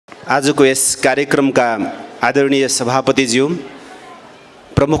आजको यस कार्यक्रमका आदरणीय सभापतिज्यू,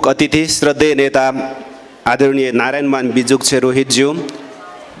 प्रमुख अतिथि श्रद्धेय नेता आदरणीय नारायणमान बिजुक्छे रोहितज्यू,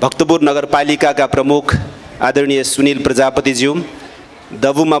 भक्तपुर नगरपालिकाका प्रमुख आदरणीय सुनिल प्रजापतिज्यू,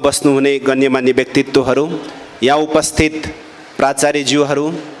 दबुमा बस्नुहुने गण्यमान्य व्यक्तित्वहरू, यहाँ उपस्थित प्राचार्यज्यूहरू,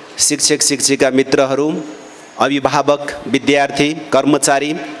 शिक्षक शिक्षिका मित्रहरू, अभिभावक, विद्यार्थी,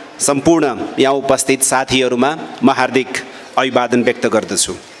 कर्मचारी, सम्पूर्ण यहाँ उपस्थित साथीहरूमा म हार्दिक अभिवादन व्यक्त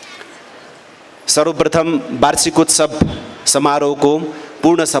गर्दछु। सर्वप्रथम वार्षिकोत्सव समारोहको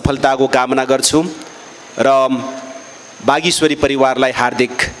पूर्ण सफलताको कामना गर्छु र बागेश्वरी परिवारलाई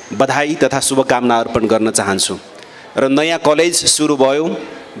हार्दिक बधाई तथा शुभकामना अर्पण गर्न चाहन्छु। र नयाँ कलेज सुरु भयो,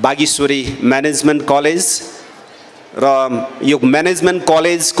 बागेश्वरी म्यानेजमेन्ट कलेज, र यो म्यानेजमेन्ट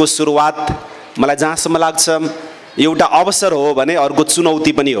कलेजको सुरुवात मलाई जहाँसम्म लाग्छ एउटा अवसर हो भने अर्को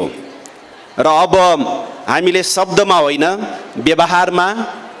चुनौती पनि हो। र अब हामीले शब्दमा होइन व्यवहारमा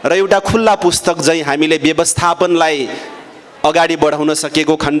र एउटा खुल्ला पुस्तक झैँ हामीले व्यवस्थापनलाई अगाडि बढाउन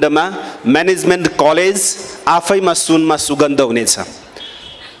सकेको खण्डमा म्यानेजमेन्ट कलेज आफैमा सुनमा सुगन्ध हुनेछ।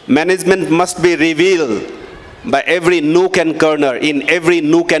 Management must be reveal by every nook and corner, in every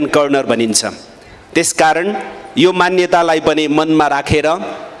nook and corner भनिन्छ। त्यसकारण यो मान्यतालाई पनि मनमा राखेर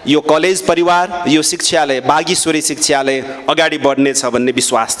यो कलेज परिवार, यो शिक्षालय, बागेश्वरी शिक्षालय अगाडि बढ्नेछ भन्ने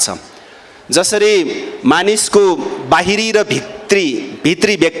विश्वास छ। जसरी मानिसको बाहिरी र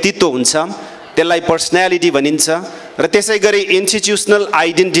भित्री व्यक्तित्व हुन्छ त्यसलाई पर्सनालिटी भनिन्छ, र त्यसै गरी इन्स्टिट्युसनल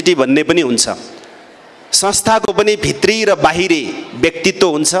आइडेन्टिटी भन्ने पनि हुन्छ। संस्थाको पनि भित्री र बाहिरी व्यक्तित्व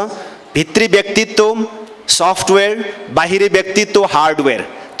हुन्छ। भित्री व्यक्तित्व सफ्टवेयर, बाहिरी व्यक्तित्व हार्डवेयर,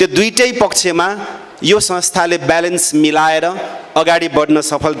 त्यो दुईटै पक्षमा यो संस्थाले ब्यालेन्स मिलाएर अगाडि बढ्न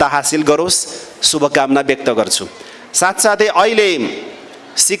सफलता हासिल गरोस्, शुभकामना व्यक्त गर्छु। साथसाथै अहिले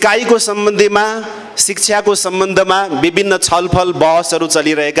सिकाइको सम्बन्धमा, शिक्षाको सम्बन्धमा विभिन्न छलफल बहसहरू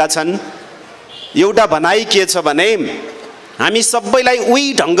चलिरहेका छन्। एउटा भनाइ के छ भने हामी सबैलाई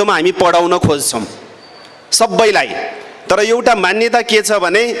उही ढङ्गमा हामी पढाउन खोज्छौँ, सबैलाई। तर एउटा मान्यता के छ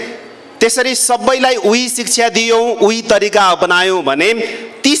भने त्यसरी सबैलाई उही शिक्षा दियौँ, उही तरिका अपनायौँ भने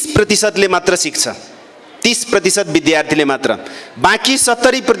 30% मात्र सिक्छ, 30% विद्यार्थीले मात्र। बाँकी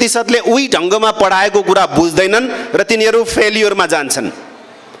 70%ले उही ढङ्गमा पढाएको कुरा बुझ्दैनन् र तिनीहरू फेलियरमा जान्छन्।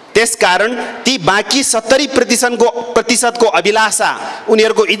 त्यसकारण ती बाँकी 70% अभिलाषा,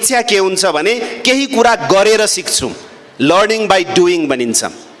 उनीहरूको इच्छा के हुन्छ भने केही कुरा गरेर सिक्छु, लर्निङ बाई डुइङ भनिन्छ।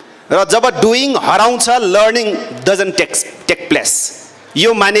 र जब डुइङ हराउँछ, लर्निङ डजन्ट टेक प्लेस।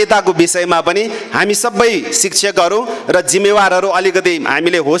 यो मान्यताको विषयमा पनि हामी सबै शिक्षकहरू र जिम्मेवारहरू अलिकति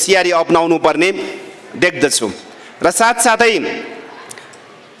हामीले होसियारी अपनाउनु पर्ने देख्दछु। र साथसाथै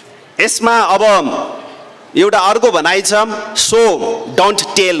यसमा अब एउटा अर्को भनाइ छ, सो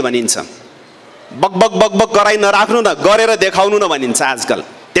डोन्ट टेल भनिन्छ। बकबक बकबक गराइ नराख्नु न, गरेर देखाउनु न भनिन्छ आजकल।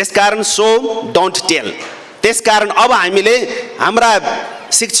 त्यसकारण सो डोन्ट टेल। त्यसकारण अब हामीले, हाम्रा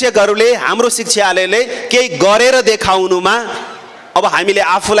शिक्षकहरूले, हाम्रो शिक्षालयले केही गरेर देखाउनुमा अब हामीले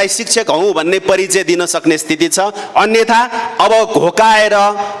आफूलाई शिक्षक हौँ भन्ने परिचय दिन सक्ने स्थिति छ। अन्यथा अब घोकाएर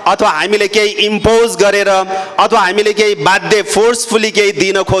अथवा हामीले केही इम्पोज गरेर अथवा हामीले केही बाध्य फोर्सफुली केही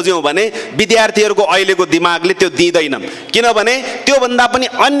दिन खोज्यौँ भने विद्यार्थीहरूको अहिलेको दिमागले त्यो दिँदैन। किनभने त्योभन्दा पनि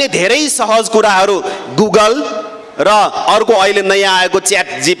अन्य धेरै सहज कुराहरू गुगल र अर्को अहिले नयाँ आएको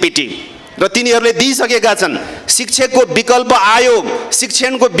च्याट जिपिटी र तिनीहरूले दिइसकेका छन्। शिक्षकको विकल्प आयो,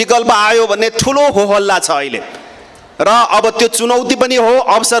 शिक्षणको विकल्प आयो भन्ने ठुलो होहल्ला छ अहिले। र अब त्यो चुनौती पनि हो,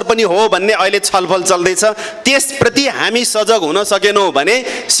 अवसर पनि हो भन्ने अहिले छलफल चल्दैछ। त्यसप्रति हामी सजग हुन सकेनौँ भने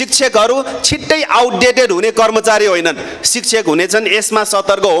शिक्षकहरू छिट्टै आउटडेटेड हुने कर्मचारी होइनन्, शिक्षक हुनेछन्। यसमा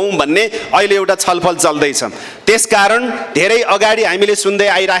सतर्क हौँ भन्ने अहिले एउटा छलफल चल्दैछ। त्यसकारण धेरै अगाडि हामीले सुन्दै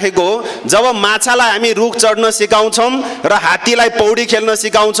आइराखेको हो, जब माछालाई हामी रुख चढ्न सिकाउँछौँ र हात्तीलाई पौडी खेल्न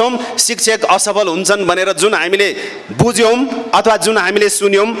सिकाउँछौँ, शिक्षक असफल हुन्छन् भनेर जुन हामीले बुझ्यौँ अथवा जुन हामीले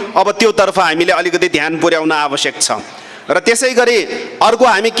सुन्यौँ, अब त्योतर्फ हामीले अलिकति ध्यान पुर्याउन आवश्यक छ। र त्यसै गरी अर्को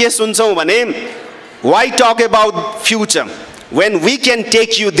हामी के सुन्छौँ भने why talk about future when we can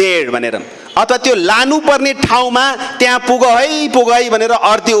take you there भनेर, अथवा त्यो लानुपर्ने ठाउँमा त्यहाँ पुग है भनेर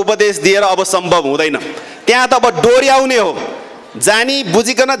अर्थी उपदेश दिएर अब सम्भव हुँदैन। त्यहाँ त अब डोर्याउने हो, जानी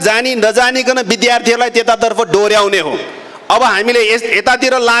बुझिकन जानी नजानिकन विद्यार्थीहरूलाई त्यतातर्फ डोर्याउने हो। अब हामीले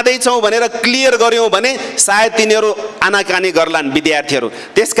यतातिर लाँदैछौँ भनेर क्लियर गऱ्यौँ भने सायद तिनीहरू आनाकानी गर्लान् विद्यार्थीहरू।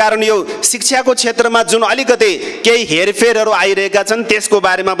 त्यसकारण यो शिक्षाको क्षेत्रमा जुन अलिकति केही हेरफेरहरू आइरहेका छन् त्यसको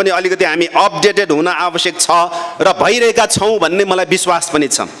बारेमा पनि अलिकति हामी अपडेटेड हुन आवश्यक छ र भइरहेका छौँ भन्ने मलाई विश्वास पनि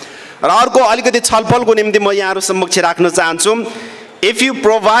छ। र अर्को अलिकति छलफलको निम्ति म यहाँहरू समक्ष राख्न चाहन्छु, if you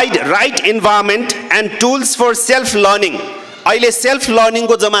provide right environment and tools for self learning. अहिले सेल्फ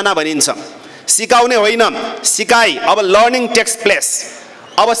लर्निङको जमाना भनिन्छ, सिकाउने होइन, सिकाइ। अब लर्निङ टेक्स प्लेस।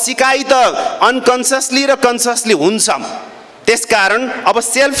 अब सिकाइ त अनकन्सियसली र कन्सियसली हुन्छ। त्यसकारण अब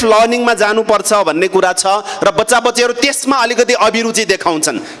सेल्फ लर्निङमा जानुपर्छ भन्ने कुरा छ र बच्चाबच्चीहरू त्यसमा अलिकति अभिरुचि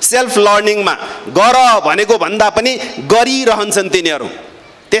देखाउँछन्। सेल्फ लर्निङमा गर भनेको भन्दा पनि गरिरहन्छन् तिनीहरू।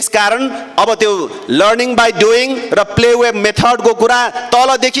 त्यसकारण अब त्यो लर्निङ बाई डुइङ र प्ले वे मेथडको कुरा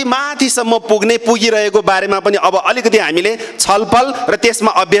तलदेखि माथिसम्म पुगिरहेको बारेमा पनि अब अलिकति हामीले छलफल र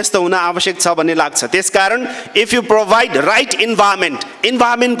त्यसमा अभ्यस्त हुन आवश्यक छ भन्ने लाग्छ। त्यसकारण इफ यु प्रोभाइड राइट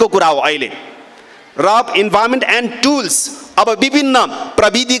इन्भाइरोमेन्टको कुरा हो अहिले र इन्भाइरोमेन्ट एन्ड टुल्स अब विभिन्न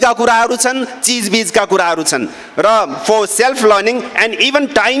प्रविधिका कुराहरू छन्, चिजबिजका कुराहरू छन् र for self learning and even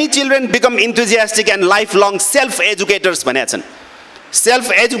tiny children become enthusiastic and life long self educators भनेका छन्।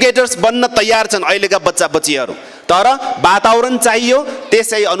 सेल्फ एजुकेटर्स बन्न तयार छन् अहिलेका बच्चाबच्चीहरू, तर वातावरण चाहियो,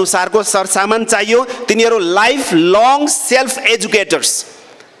 त्यसै अनुसारको सरसामान चाहियो। तिनीहरू लाइफ लङ सेल्फ एजुकेटर्स।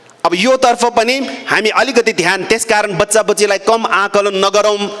 अब यो तर्फ पनि हामी अलिकति ध्यान, त्यसकारण बच्चाबच्चीलाई कम आकलन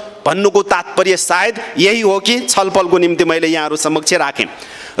नगरौँ भन्नुको तात्पर्य सायद यही हो कि छलफलको निम्ति मैले यहाँहरू समक्ष राखेँ।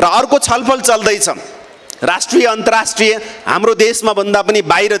 र अर्को छलफल चल्दैछ राष्ट्रिय अन्तर्राष्ट्रिय, हाम्रो देशमा भन्दा पनि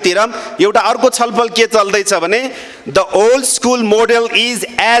बाहिरतिर एउटा अर्को छलफल के चल्दैछ भने the old school model is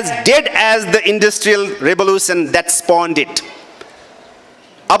as dead as the industrial revolution that स्पन्ड it.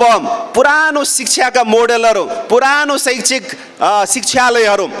 अब पुरानो शिक्षाका मोडलहरू, पुरानो शैक्षिक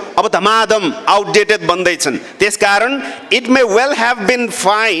शिक्षालयहरू अब धमाधम आउटडेटेड बन्दैछन्। त्यसकारण it may well have been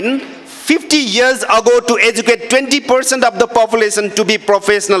fine 50 years ago to educate 20% of the population to be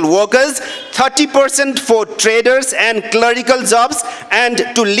professional workers, 30% for traders and clerical jobs, and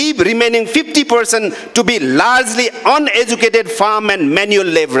to leave remaining 50% to be largely uneducated farm and manual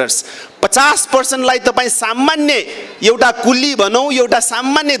laborers. 50% लाई तपाईं सामान्य एउटा कुली भनौँ, एउटा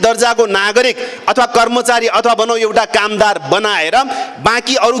सामान्य दर्जाको नागरिक अथवा कर्मचारी अथवा भनौँ एउटा कामदार बनाएर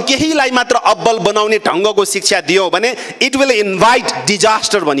बाँकी अरू केहीलाई मात्र अब्बल बनाउने ढङ्गको शिक्षा दियो भने इट विल इन्भाइट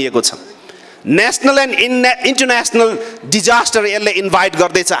डिजास्टर भनिएको छ। नेसनल एन्ड इन्टरनेसनल डिजास्टर यसले इन्भाइट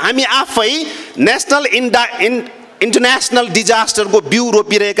गर्दैछ। हामी आफै नेसनल इन्टरनेसनल डिजास्टरको बिउ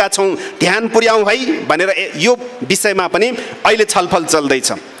रोपिरहेका छौँ, ध्यान पुर्याउँ है भनेर यो विषयमा पनि अहिले छलफल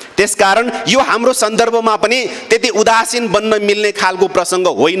चल्दैछ। त्यसकारण यो हाम्रो सन्दर्भमा पनि त्यति उदासीन बन्न मिल्ने खालको प्रसङ्ग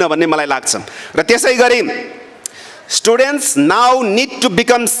होइन भन्ने मलाई लाग्छ। र त्यसै गरी students now need to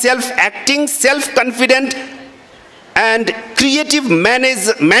become self acting, self confident and creative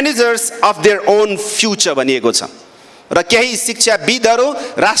managers of their own future भनिएको छ। र केही शिक्षाविदहरू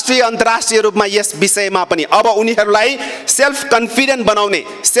राष्ट्रिय अन्तर्राष्ट्रिय रूपमा यस विषयमा पनि अब उनीहरूलाई सेल्फ कन्फिडेन्ट बनाउने,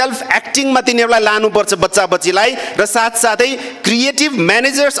 सेल्फ एक्टिङमा तिनीहरूलाई लानुपर्छ बच्चाबच्चीलाई, र साथसाथै creative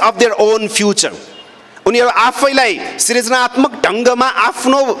managers of their own future. उनीहरू आफैलाई सृजनात्मक ढङ्गमा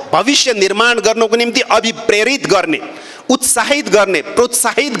आफ्नो भविष्य निर्माण गर्नको निम्ति अभिप्रेरित गर्ने, उत्साहित गर्ने,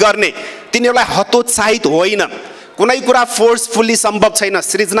 प्रोत्साहित गर्ने, तिनीहरूलाई हतोत्साहित होइन। कुनै कुरा फोर्सफुल्ली सम्भव छैन।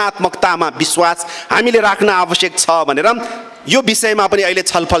 सृजनात्मकतामा विश्वास हामीले राख्न आवश्यक छ भनेर यो विषयमा पनि अहिले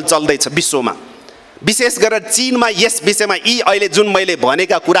छलफल चल्दैछ विश्वमा। विशेष गरेर चीनमा यस विषयमा यी अहिले जुन मैले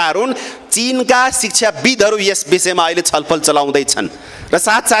भनेका कुराहरू हुन्, चीनका शिक्षाविदहरू यस विषयमा अहिले छलफल चलाउँदैछन्। र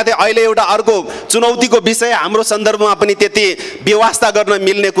साथसाथै अहिले एउटा अर्को चुनौतीको विषय हाम्रो सन्दर्भमा पनि त्यति व्यवस्था गर्न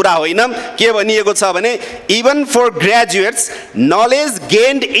मिल्ने कुरा होइन। के भनिएको छ भने even for graduates knowledge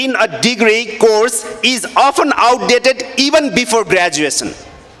gained in a degree course is often outdated even before graduation.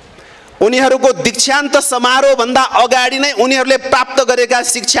 उनीहरूको दीक्षान्त समारोह भन्दा अगाडि नै उनीहरूले प्राप्त गरेका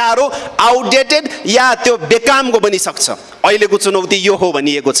शिक्षाहरू आउटडेटेड या त्यो बेकामको बनिसक्छ। अहिलेको चुनौती यो हो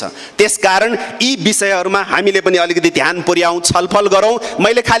भनिएको छ। त्यसकारण यी विषयहरूमा हामीले पनि अलिकति ध्यान पुर्याउँ, छलफल गरौँ।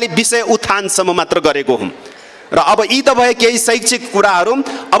 मैले खालि विषय उत्थानसम्म मात्र गरेको हुँ। र अब यी त भए केही शैक्षिक कुराहरू।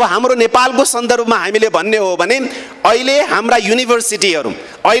 अब हाम्रो नेपालको सन्दर्भमा हामीले भन्ने हो भने अहिले हाम्रा युनिभर्सिटीहरू,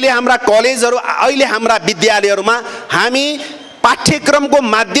 अहिले हाम्रा कलेजहरू, अहिले हाम्रा विद्यालयहरूमा हामी पाठ्यक्रमको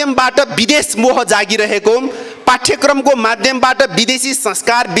माध्यमबाट विदेश मोह जागिरहेको, पाठ्यक्रमको माध्यमबाट विदेशी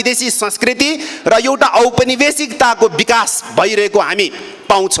संस्कार, विदेशी संस्कृति र एउटा औपनिवेशिकताको विकास भइरहेको हामी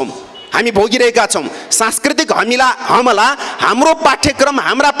पाउँछौँ, हामी भोगिरहेका छौँ। सांस्कृतिक हमला हाम्रो पाठ्यक्रम,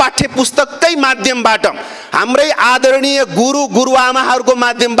 हाम्रा पाठ्यपुस्तककै माध्यमबाट, हाम्रै आदरणीय गुरु गुरुआमाहरूको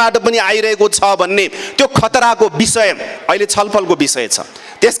माध्यमबाट पनि आइरहेको छ भन्ने त्यो खतराको विषय अहिले छलफलको विषय छ।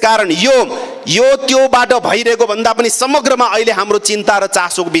 त्यसकारण यो त्योबाट भइरहेको भन्दा पनि समग्रमा अहिले हाम्रो चिन्ता र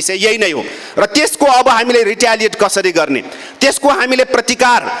चासोको विषय यही नै हो। र त्यसको अब हामीले रिट्यालिएट कसरी गर्ने, त्यसको हामीले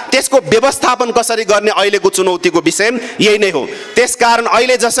प्रतिकार, त्यसको व्यवस्थापन कसरी गर्ने अहिलेको चुनौतीको विषय यही नै हो। त्यसकारण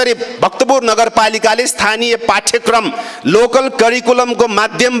अहिले जसरी भक्तपुर नगरपालिकाले स्थानीय पाठ्यक्रम, लोकल करिकुलमको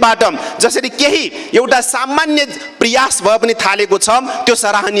माध्यमबाट जसरी केही एउटा सामान्य प्रयास भए पनि थालेको छ त्यो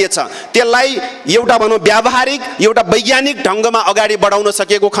सराहनीय छ। त्यसलाई एउटा भनौँ व्यावहारिक एउटा वैज्ञानिक ढङ्गमा अगाडि बढाउन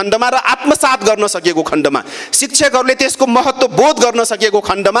सकेको खण्डमा र आत्मसात गर्न सकेको खण्डमा शिक्षकहरूले त्यसको महत्त्व बोध गर्न सकेको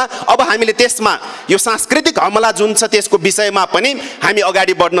खण्डमा अब हामीले त्यसमा यो सांस्कृतिक हमला जुन छ त्यसको विषयमा पनि हामी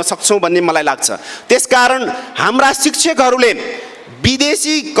अगाडि बढ्न सक्छौँ भन्ने मलाई लाग्छ। त्यसकारण हाम्रा शिक्षकहरूले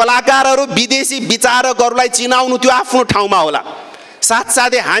विदेशी कलाकारहरू विदेशी विचारकहरूलाई चिनाउनु त्यो आफ्नो ठाउँमा होला।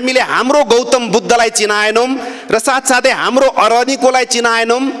 साथसाथै हामीले हाम्रो गौतम बुद्धलाई चिनाएनौँ र साथसाथै हाम्रो अरनिकोलाई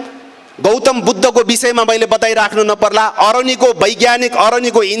चिनाएनौँ। गौतम बुद्धको विषयमा मैले बताइराख्नु नपर्ला। अरनिको वैज्ञानिक,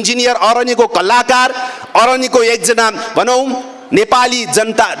 अरनिको इन्जिनियर, अरनिको कलाकार, अरनिको एकजना भनौँ नेपाली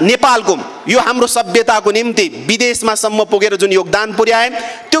जनता, नेपालको यो हाम्रो सभ्यताको निम्ति विदेशमासम्म पुगेर जुन योगदान पुर्याए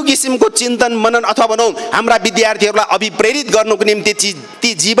त्यो किसिमको चिन्तन मनन अथवा भनौँ हाम्रा विद्यार्थीहरूलाई अभिप्रेरित गर्नुको निम्ति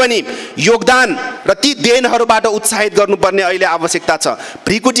ती जीवनी योगदान र ती देनहरूबाट उत्साहित गर्नुपर्ने अहिले आवश्यकता छ।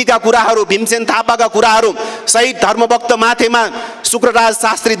 भ्रिकुटीका कुराहरू, भीमसेन थापाका कुराहरू, शहीद धर्मभक्त माथेमा शुक्रराज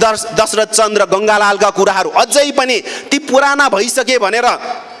शास्त्री, दशरथ चन्द्र गङ्गालालका कुराहरू अझै पनि ती पुराना भइसके भनेर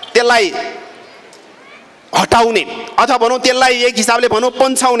त्यसलाई हटाउने अथवा भनौँ त्यसलाई एक हिसाबले भनौँ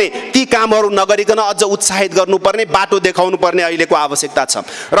पन्छाउने ती कामहरू नगरिकन अझ उत्साहित गर्नुपर्ने, बाटो देखाउनु पर्ने अहिलेको आवश्यकता छ।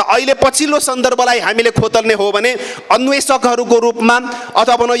 र अहिले पछिल्लो सन्दर्भलाई हामीले खोतल्ने हो भने अन्वेषकहरूको रूपमा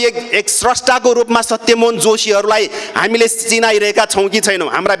अथवा भनौँ एक स्रष्टाको रूपमा सत्यमोहन जोशीहरूलाई हामीले चिनाइरहेका छौँ कि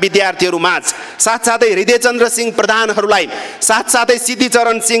छैनौँ हाम्रा विद्यार्थीहरू माझ। साथसाथै हृदयचन्द्र सिंह प्रधानहरूलाई, साथसाथै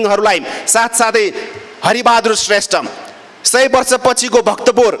सिद्धिचरण सिंहहरूलाई, साथसाथै हरिबहादुर श्रेष्ठ, 100 वर्षपछिको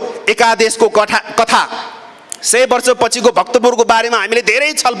भक्तपुर एकादेशको कथा, 100 वर्षपछिको भक्तपुरको बारेमा हामीले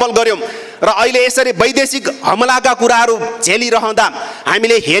धेरै छलफल गऱ्यौँ र अहिले यसरी वैदेशिक हमलाका कुराहरू झेलिरहँदा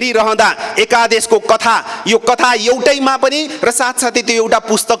हामीले हेरिरहँदा एकादेशको कथा, यो कथा एउटैमा पनि र साथसाथै त्यो एउटा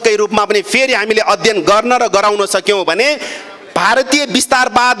पुस्तककै रूपमा पनि फेरि हामीले अध्ययन गर्न र गराउन सक्यौँ भने भारतीय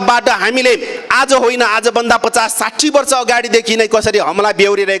विस्तारवादबाट हामीले आज होइन, आजभन्दा 50-60 वर्ष अगाडिदेखि नै कसरी हमला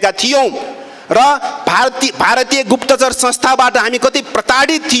बेहोरिरहेका थियौँ र भारतीय गुप्तचर संस्थाबाट हामी कति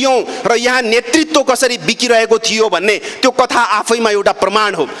प्रताडित थियौँ र यहाँ नेतृत्व कसरी बिकिरहेको थियो भन्ने त्यो कथा आफैमा एउटा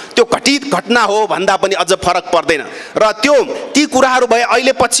प्रमाण हो। त्यो घटित घटना हो भन्दा पनि अझ फरक पर्दैन। र ती कुराहरू भए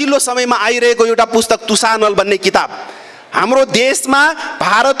अहिले पछिल्लो समयमा आइरहेको एउटा पुस्तक तुसानल भन्ने किताब, हाम्रो देशमा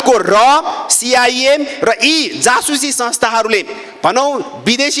भारतको र CIA र यी जासुसी संस्थाहरूले भनौँ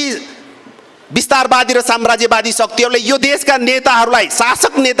विदेशी विस्तारवादी र साम्राज्यवादी शक्तिहरूले यो देशका नेताहरूलाई,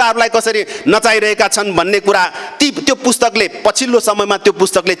 शासक नेताहरूलाई कसरी नचाइरहेका छन् भन्ने कुरा त्यो पुस्तकले पछिल्लो समयमा त्यो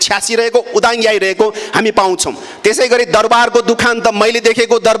पुस्तकले छ्यासिरहेको, उदाङ्ग्याइरहेको हामी पाउँछौँ। त्यसै गरी दरबारको दुखान्त, मैले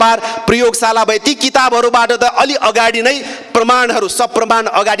देखेको दरबार, प्रयोगशाला भए ती किताबहरूबाट त अलि अगाडि नै प्रमाणहरू सप्रमाण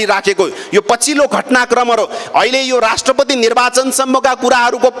अगाडि राखेको यो पछिल्लो घटनाक्रमहरू, अहिले यो राष्ट्रपति निर्वाचनसम्मका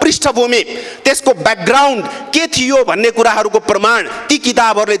कुराहरूको पृष्ठभूमि, त्यसको ब्याकग्राउन्ड के थियो भन्ने कुराहरूको प्रमाण ती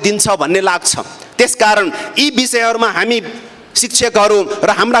किताबहरूले दिन्छ भन्ने लाग्छ। त्यसकारण यी विषयहरूमा हामी शिक्षकहरू र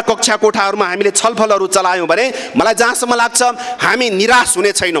हाम्रा कक्षा कोठाहरूमा हामीले छलफलहरू चलायौँ भने मलाई जहाँसम्म लाग्छ हामी निराश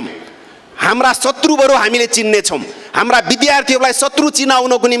हुने छैनौँ। हाम्रा शत्रुहरू हामीले चिन्नेछौँ, हाम्रा विद्यार्थीहरूलाई शत्रु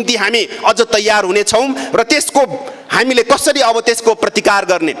चिनाउनको निम्ति हामी अझ तयार हुनेछौँ र त्यसको हामीले कसरी अब त्यसको प्रतिकार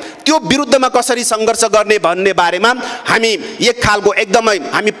गर्ने, त्यो विरुद्धमा कसरी सङ्घर्ष गर्ने भन्ने बारेमा हामी एक खालको एकदमै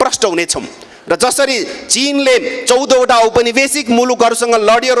हामी प्रष्ट हुनेछौँ। र जसरी चीनले 14वटा औपनिवेशिक मुलुकहरूसँग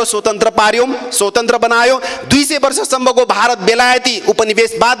लड्यो र स्वतन्त्र पार्यो, स्वतन्त्र बनायो, 200 वर्षसम्मको भारत बेलायती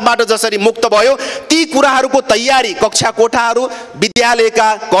उपनिवेशवादबाट जसरी मुक्त भयो, ती कुराहरूको तयारी कक्षा कोठाहरू, विद्यालयका,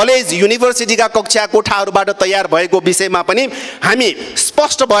 कलेज, युनिभर्सिटीका कक्षा कोठाहरूबाट तयार भएको विषयमा पनि हामी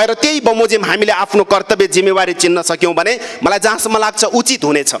स्पष्ट भएर त्यही बमोजिम हामीले आफ्नो कर्तव्य जिम्मेवारी चिन्न सक्यौँ भने मलाई जहाँसम्म लाग्छ उचित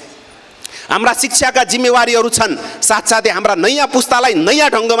हुनेछ। हाम्रा शिक्षाका जिम्मेवारीहरू छन्, साथसाथै हाम्रा नयाँ पुस्तालाई नयाँ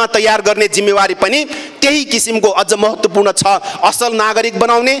ढङ्गमा तयार गर्ने जिम्मेवारी पनि त्यही किसिमको अझ महत्त्वपूर्ण छ। असल नागरिक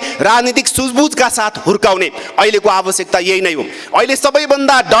बनाउने, राजनीतिक सुझबुझका साथ हुर्काउने अहिलेको आवश्यकता यही नै हो। अहिले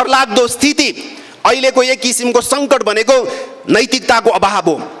सबैभन्दा डरलाग्दो स्थिति, अहिलेको एक किसिमको सङ्कट भनेको नैतिकताको अभाव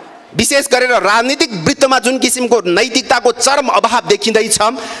हो। विशेष गरेर राजनीतिक वृत्तमा जुन किसिमको नैतिकताको चरम अभाव देखिँदैछ,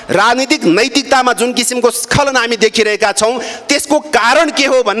 राजनीतिक नैतिकतामा जुन किसिमको स्खलन हामी देखिरहेका छौँ, त्यसको कारण के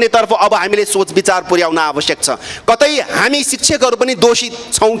हो भन्नेतर्फ अब हामीले सोच विचार पुर्याउन आवश्यक छ। कतै हामी शिक्षकहरू पनि दोषी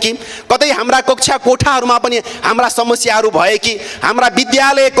छौँ कि, कतै हाम्रा कक्षा कोठाहरूमा पनि हाम्रा समस्याहरू भए कि, हाम्रा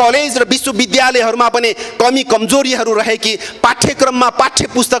विद्यालय, कलेज र विश्वविद्यालयहरूमा पनि कमी कमजोरीहरू रहे कि, पाठ्यक्रममा,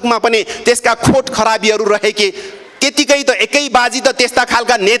 पाठ्यपुस्तकमा पनि त्यसका खोट खराबीहरू रहे कि, त्यतिकै त एकै बाजी त त्यस्ता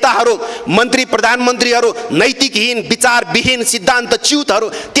खालका नेताहरू, मन्त्री, प्रधानमन्त्रीहरू नैतिकहीन, विचारविहीन, सिद्धान्तच्युतहरू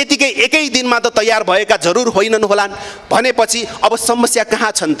त्यतिकै एकै दिनमा त तयार भएका जरुर होइनन् होलान् भनेपछि अब समस्या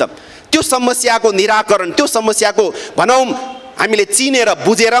कहाँ छन् त? त्यो समस्याको निराकरण, त्यो समस्याको भनौँ हामीले चिनेर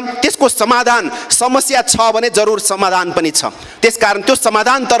बुझेर त्यसको समाधान समस्या छ भने जरुर समाधान पनि छ। त्यसकारण त्यो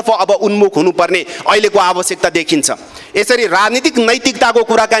समाधानतर्फ अब उन्मुख हुनुपर्ने अहिलेको आवश्यकता देखिन्छ। यसरी राजनीतिक नैतिकताको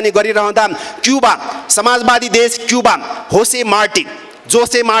कुराकानी गरिरहँदा क्युबा, समाजवादी देश क्युबा, होसे मार्टी,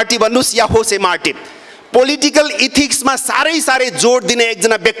 जोसे मार्टी भन्नुस् या होसे मार्टी, पोलिटिकल इथिक्समा साह्रै जोड दिने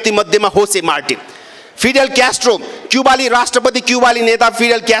एकजना व्यक्ति मध्येमा होसे मार्टी। फिडेल क्यास्ट्रो, क्युबाली राष्ट्रपति, क्युबाली नेता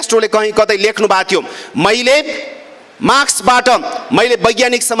फिडेल क्यास्ट्रोले कहीँ कतै लेख्नु भएको थियो, मैले मार्क्सबाट मैले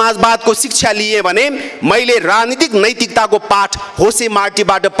वैज्ञानिक समाजवादको शिक्षा लिएँ भने मैले राजनीतिक नैतिकताको पाठ होसे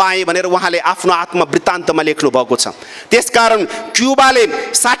मार्टीबाट पाएँ भनेर उहाँले आफ्नो आत्मवृत्तान्तमा लेख्नु भएको छ। त्यसकारण क्युबाले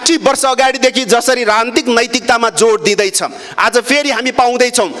 60 वर्ष अगाडिदेखि जसरी राजनीतिक नैतिकतामा जोड दिँदैछ, आज फेरि हामी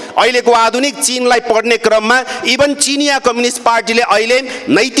पाउँदैछौँ अहिलेको आधुनिक चीनलाई पढ्ने क्रममा इभन चिनिया कम्युनिस्ट पार्टीले अहिले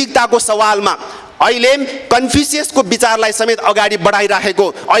नैतिकताको सवालमा अहिले कन्फ्युसियसको विचारलाई समेत अगाडि बढाइराखेको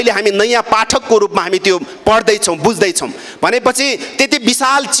अहिले हामी नयाँ पाठकको रूपमा हामी त्यो पढ्दैछौँ, बुझ्दैछौँ। भनेपछि त्यति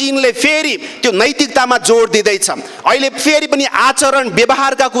विशाल चीनले फेरि त्यो नैतिकतामा जोड दिँदैछ, अहिले फेरि पनि आचरण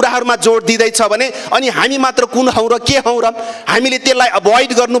व्यवहारका कुराहरूमा जोड दिँदैछ भने अनि हामी मात्र कुन हौँ र के हौँ र हामीले त्यसलाई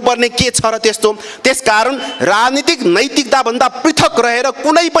अभोइड गर्नुपर्ने के छ र त्यस्तो। त्यसकारण राजनीतिक नैतिकताभन्दा पृथक रहेर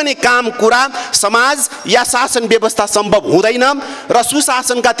कुनै पनि काम कुरा समाज या शासन व्यवस्था सम्भव हुँदैन र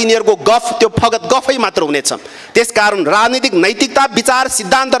सुशासनका तिनीहरूको गफ त्यो फगत गफै मात्र हुनेछ। त्यसकारण राजनीतिक नैतिकता, विचार,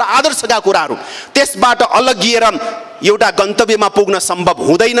 सिद्धान्त र आदर्शका कुराहरू त्यसबाट अलगिएर एउटा गन्तव्यमा पुग्न सम्भव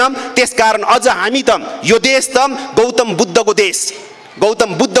हुँदैन। त्यसकारण अझ हामी त यो देश त गौतम बुद्धको देश,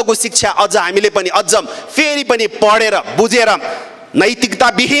 गौतम बुद्धको शिक्षा अझ हामीले पनि अझ फेरि पनि पढेर बुझेर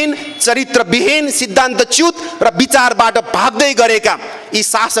नैतिकताविहीन, चरित्रविहीन, सिद्धान्तच्युत र विचारबाट भाग्दै गरेका यी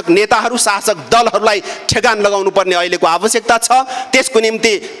शासक नेताहरू, शासक दलहरूलाई ठेगान लगाउनु पर्ने अहिलेको आवश्यकता छ। त्यसको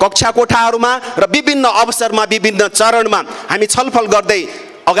निम्ति कक्षा कोठाहरूमा र विभिन्न अवसरमा, विभिन्न चरणमा हामी छलफल गर्दै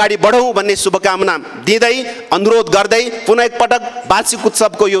अगाडि बढौँ भन्ने शुभकामना दिँदै अनुरोध गर्दै पुनः एकपटक वार्षिक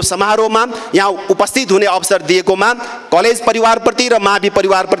उत्सवको यो समारोहमा यहाँ उपस्थित हुने अवसर दिएकोमा कलेज परिवारप्रति र मावि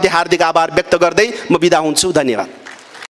परिवारप्रति हार्दिक आभार व्यक्त गर्दै म बिदा हुन्छु। धन्यवाद।